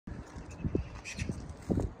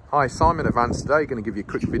Hi, Simon at Vans today. Going to give you a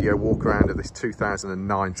quick video walk around of this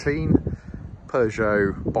 2019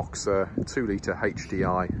 Peugeot Boxer 2-litre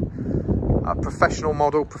HDI. Professional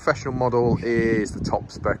model. Professional model is the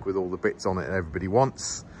top spec with all the bits on it that everybody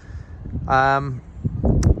wants. One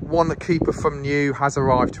that keeper from new has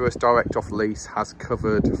arrived to us direct off lease, has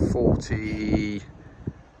covered 40,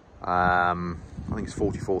 I think it's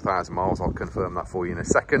 44,000 miles. I'll confirm that for you in a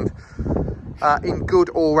second. In good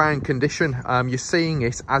all-round condition. You're seeing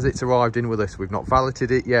it as it's arrived in with us. We've not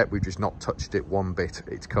valeted it yet, we've just not touched it one bit.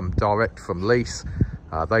 It's come direct from lease.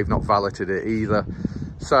 They've not valeted it either,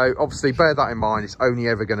 so obviously bear that in mind. It's only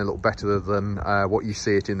ever going to look better than what you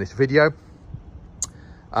see it in this video.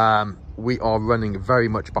 We are running very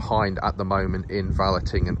much behind at the moment in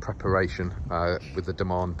valeting and preparation, with the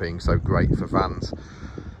demand being so great for vans.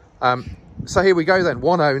 So here we go then,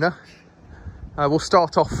 one owner. We'll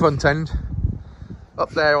start off front end. Up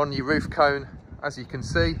there on your roof cone, as you can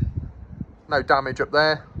see, no damage up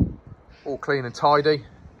there, all clean and tidy.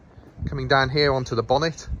 Coming down here onto the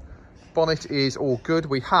bonnet. Bonnet is all good.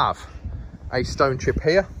 We have a stone chip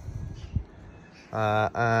here.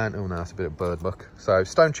 And, oh no, that's a bit of bird muck. So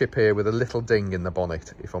stone chip here with a little ding in the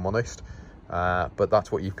bonnet, if I'm honest. But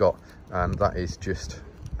that's what you've got. And that is just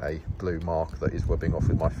a blue mark that is rubbing off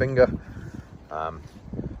with my finger.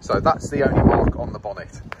 So that's the only mark on the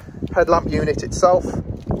bonnet. Headlamp unit itself,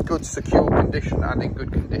 good secure condition and in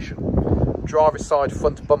good condition. Driver's side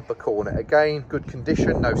front bumper corner, again, good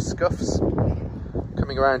condition, no scuffs.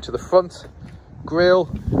 Coming around to the front, grille,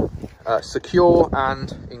 secure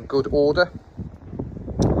and in good order.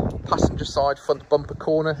 Passenger side front bumper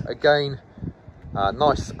corner, again,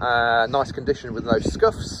 nice condition with no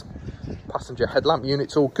scuffs. Passenger headlamp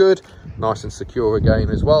unit's all good, nice and secure again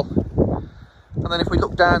as well. And then if we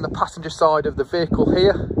look down the passenger side of the vehicle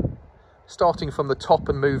here, starting from the top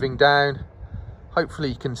and moving down, hopefully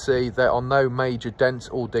you can see there are no major dents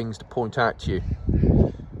or dings to point out to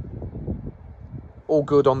you. All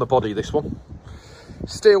good on the body, this one.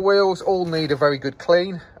 Steel wheels all need a very good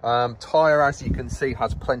clean. Tyre, as you can see,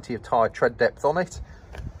 has plenty of tyre tread depth on it.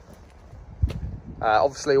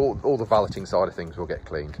 Obviously all the valeting side of things will get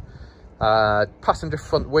cleaned. Passenger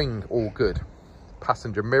front wing, all good.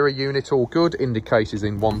 Passenger mirror unit, all good. Indicators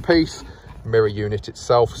in one piece. Mirror unit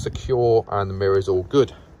itself secure and the mirrors all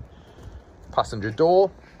good. Passenger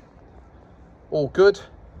door, all good.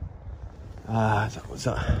 What's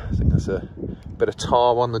that? I think that's a bit of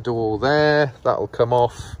tar on the door there. That'll come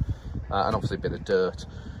off, and obviously a bit of dirt.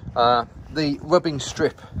 The rubbing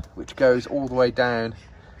strip, which goes all the way down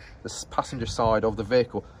the passenger side of the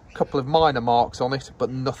vehicle. A couple of minor marks on it,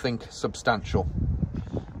 but nothing substantial.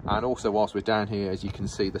 And also, whilst we're down here, as you can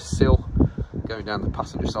see, the sill going down the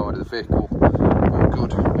passenger side of the vehicle, all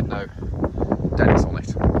good with no dents on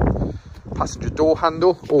it. Passenger door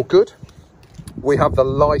handle, all good. We have the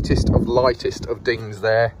lightest of dings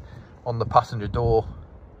there on the passenger door.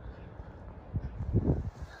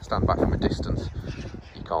 Stand back from a distance,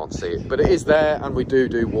 you can't see it, but it is there, and we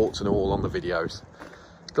do warts and all on the videos.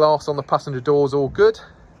 Glass on the passenger door is all good.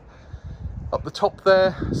 Up the top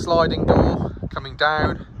there, sliding door coming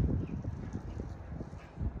down,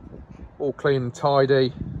 all clean and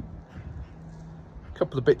tidy. A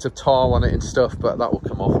couple of bits of tar on it and stuff, but that will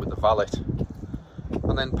come off with the valet.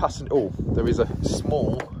 And then there is a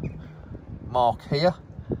small mark here,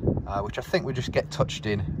 which I think we just get touched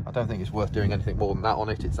in. I don't think it's worth doing anything more than that on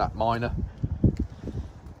it, it's that minor.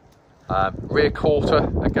 Rear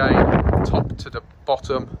quarter, again, top to the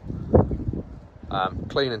bottom,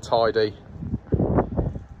 clean and tidy.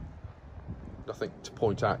 Nothing to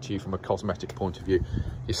point out to you from a cosmetic point of view.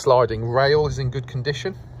 Your sliding rail is in good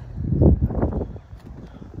condition.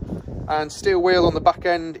 And steel wheel on the back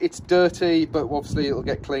end, it's dirty, but obviously it'll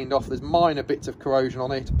get cleaned off. There's minor bits of corrosion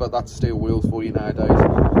on it, but that's steel wheels for you nowadays.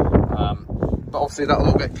 But obviously that'll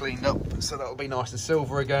all get cleaned up, so that'll be nice and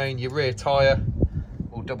silver again. Your rear tyre,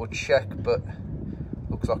 we'll double check, but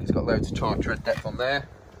looks like it's got loads of tyre tread depth on there.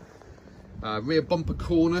 Rear bumper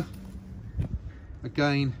corner,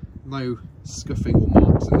 again, no scuffing or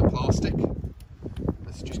marks in the plastic.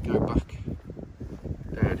 Let's just go back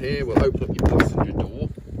down here. We'll open up your passenger door.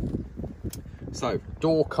 So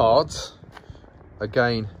door cards,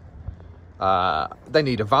 again, they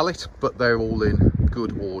need a valet, but they're all in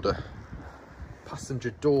good order.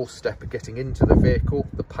 Passenger door step getting into the vehicle,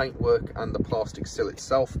 the paintwork and the plastic sill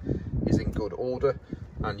itself is in good order,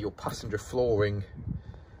 and your passenger flooring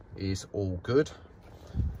is all good.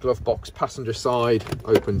 Glove box passenger side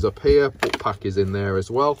opens up here, book pack is in there as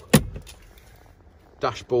well.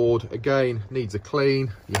 Dashboard again needs a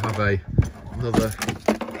clean. You have another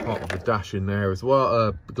part of the dash in there as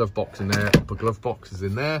well. Glove box in there, upper glove box is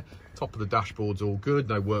in there. Top of the dashboard's all good,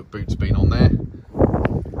 no work boots been on there.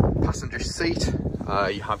 Passenger seat,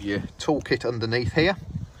 you have your toolkit underneath here,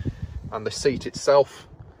 and the seat itself,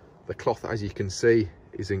 the cloth, as you can see,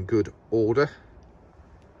 is in good order.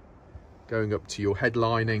 Going up to your head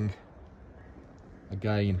lining,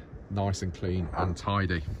 again, nice and clean and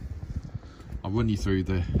tidy. I'll run you through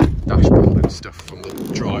the dashboard and stuff from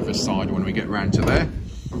the driver's side when we get round to there.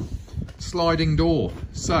 Sliding door.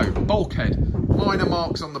 So, bulkhead. Minor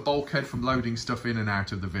marks on the bulkhead from loading stuff in and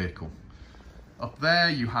out of the vehicle. Up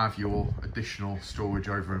there you have your additional storage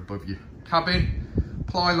over and above your cabin.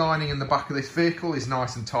 Ply lining in the back of this vehicle is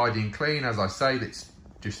nice and tidy and clean. As I say, it's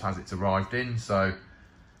just as it's arrived in, so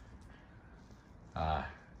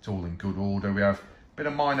it's all in good order. We have a bit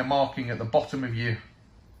of minor marking at the bottom of your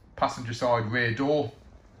passenger side rear door,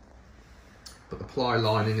 but the ply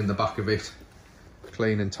lining in the back of it,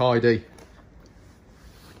 clean and tidy.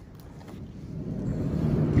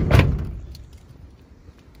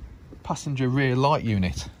 Passenger rear light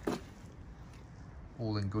unit,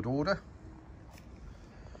 all in good order.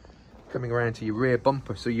 Coming around to your rear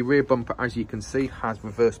bumper. So your rear bumper, as you can see, has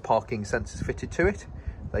reverse parking sensors fitted to it.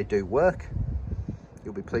 They do work,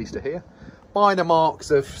 you'll be pleased to hear. Minor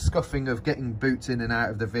marks of scuffing of getting boots in and out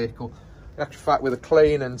of the vehicle. In actual fact, with a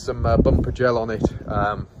clean and some bumper gel on it,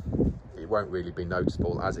 it won't really be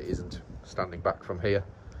noticeable, as it isn't standing back from here.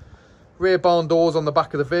 Rear barn doors on the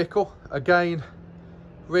back of the vehicle. Again,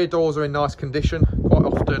 rear doors are in nice condition. Quite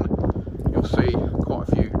often you'll see quite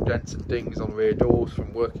a few dents and dings on rear doors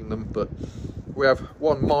from working them, but we have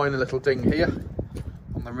one minor little ding here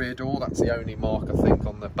on the rear door. That's the only mark, I think,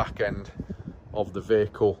 on the back end of the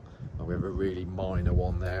vehicle. And we have a really minor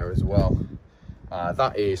one there as well.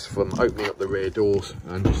 That is from opening up the rear doors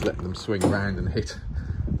and just letting them swing around and hit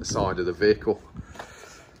the side of the vehicle.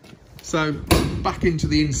 So back into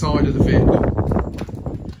the inside of the vehicle,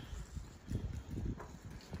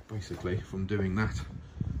 basically from doing that,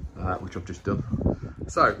 which I've just done.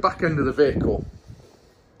 So back end of the vehicle,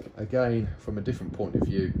 again from a different point of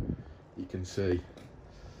view, you can see,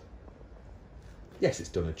 yes, it's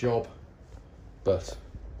done a job, but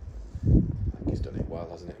I think it's done it well,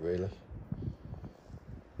 hasn't it, really?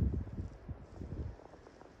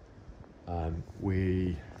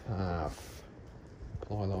 We have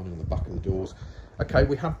ply lining on the back of the doors. Okay,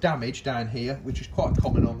 we have damage down here, which is quite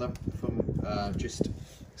common on them from just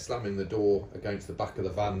slamming the door against the back of the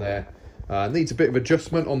van there. Needs a bit of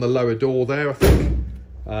adjustment on the lower door there, I think.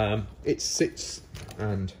 It sits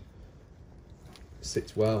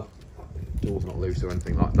well. The door's not loose or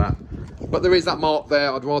anything like that. But there is that mark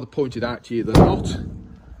there. I'd rather point it out to you than not.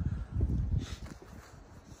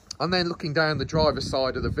 And then looking down the driver's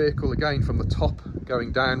side of the vehicle, again from the top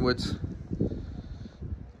going downwards,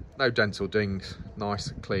 no dents or dings,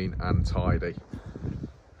 nice, clean and tidy.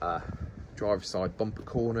 Driver's side bumper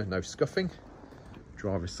corner, no scuffing.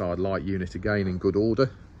 Driver's side light unit, again in good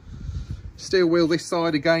order. Steel wheel this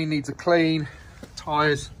side, again needs a clean.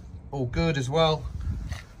 Tyres all good as well.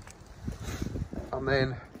 And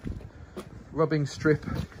then rubbing strip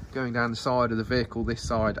going down the side of the vehicle, this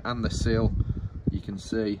side, and the sill, you can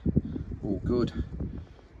see all good,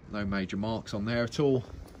 no major marks on there at all.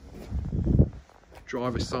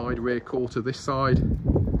 Driver's side rear quarter this side,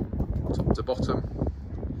 top to bottom,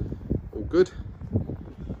 all good.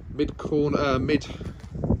 Mid corner, mid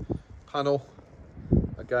panel,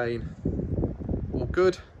 again all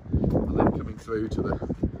good. And then coming through to the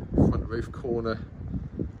front roof corner,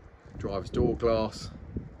 driver's door glass,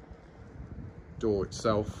 door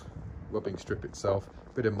itself, rubbing strip itself,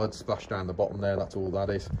 bit of mud splashed down the bottom there, that's all that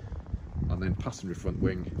is. And then passenger front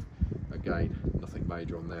wing, again nothing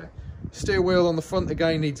major on there. Steer wheel on the front,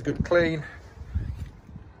 again needs a good clean.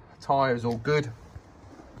 Tyres all good.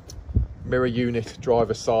 Mirror unit,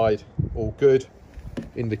 driver side, all good.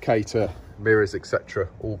 Indicator, mirrors, etc.,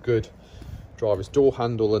 all good. Driver's door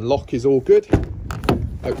handle and lock is all good.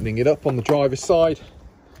 Opening it up on the driver's side.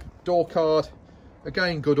 Door card,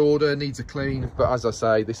 again good order, needs a clean, but as I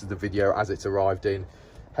say, this is the video as it's arrived in,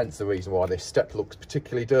 hence the reason why this step looks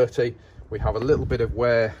particularly dirty. We have a little bit of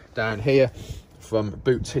wear down here from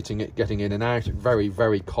boots hitting it, getting in and out. Very,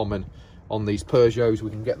 very common on these Peugeots. We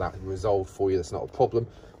can get that resolved for you, that's not a problem.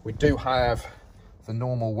 We do have the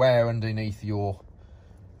normal wear underneath your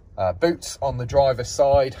boots on the driver's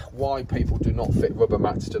side. Why people do not fit rubber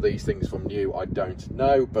mats to these things from new, I don't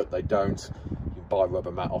know, but they don't. You can buy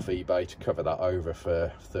rubber mat off eBay to cover that over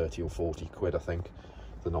for 30 or 40 quid, I think.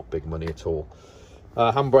 They're not big money at all.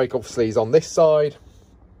 Handbrake obviously is on this side.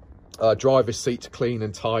 Driver's seat clean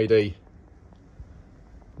and tidy.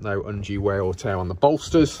 no undue wear or tear on the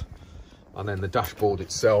bolsters. And then the dashboard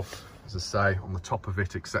itself, as I say, on the top of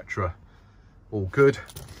it, etc., all good.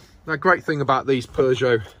 Now, great thing about these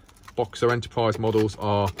Peugeot Boxer Enterprise models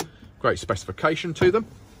are great specification to them.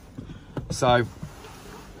 So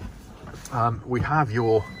we have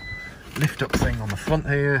your lift up thing on the front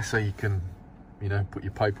here, so you can, you know, put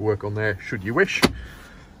your paperwork on there should you wish.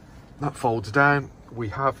 That folds down. We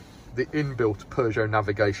have the inbuilt Peugeot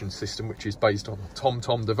navigation system, which is based on a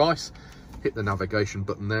TomTom device. Hit the navigation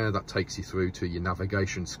button there, that takes you through to your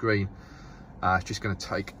navigation screen. It's just going to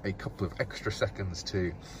take a couple of extra seconds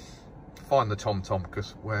to find the TomTom,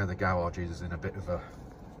 because where the garage is in a bit of a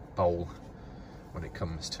bowl when it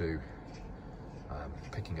comes to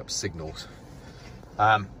picking up signals.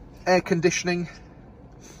 Air conditioning,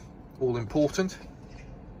 all important.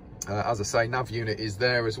 As I say, nav unit is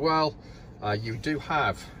there as well. You do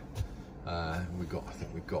have, I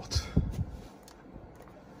think we've got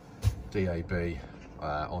DAB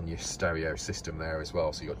on your stereo system there as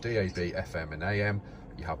well. So you've got DAB, FM and AM.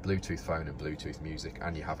 You have Bluetooth phone and Bluetooth music,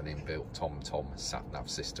 and you have an inbuilt TomTom sat-nav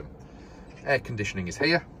system. Air conditioning is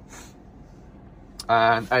here.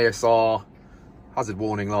 And ASR, hazard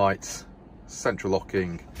warning lights, central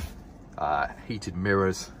locking, heated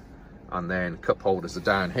mirrors, and then cup holders are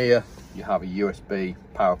down here. You have a USB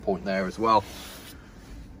power point there as well.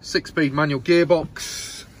 6-speed manual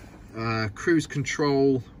gearbox, cruise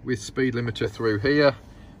control with speed limiter through here,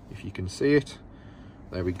 if you can see it.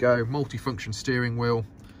 There we go, multi-function steering wheel.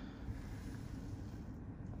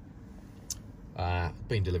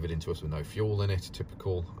 Been delivered into us with no fuel in it,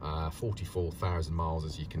 typical. 44,000 miles,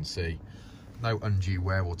 as you can see. No undue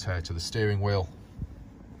wear or tear to the steering wheel.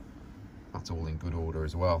 That's all in good order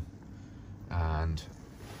as well. And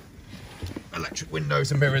electric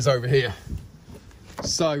windows and mirrors over here.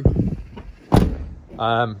 So,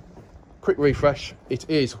 quick refresh. It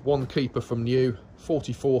is one keeper from new,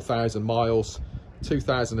 44,000 miles,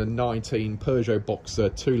 2019 Peugeot Boxer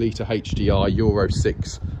 2-litre HDI Euro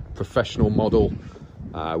 6 professional model,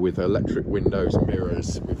 with electric windows,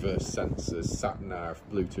 mirrors, reverse sensors, sat nav,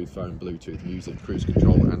 Bluetooth phone, Bluetooth music, cruise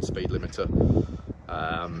control and speed limiter.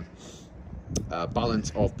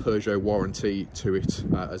 Balance of Peugeot warranty to it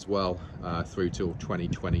as well, through till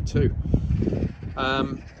 2022.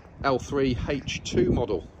 L3H2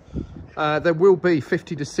 model. There will be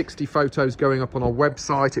 50 to 60 photos going up on our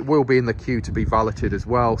website. It will be in the queue to be valeted as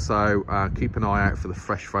well, so keep an eye out for the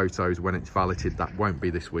fresh photos when it's valeted. That won't be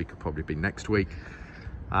this week, it'll probably be next week.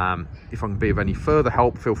 If I can be of any further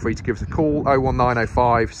help, feel free to give us a call,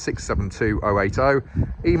 01905 672 080.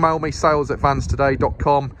 Email me,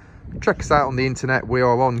 sales@vanstoday.com. Check us out on the internet. We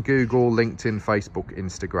are on Google, LinkedIn, Facebook,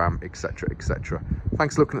 Instagram, etc, etc.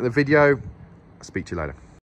 Thanks for looking at the video. I'll speak to you later.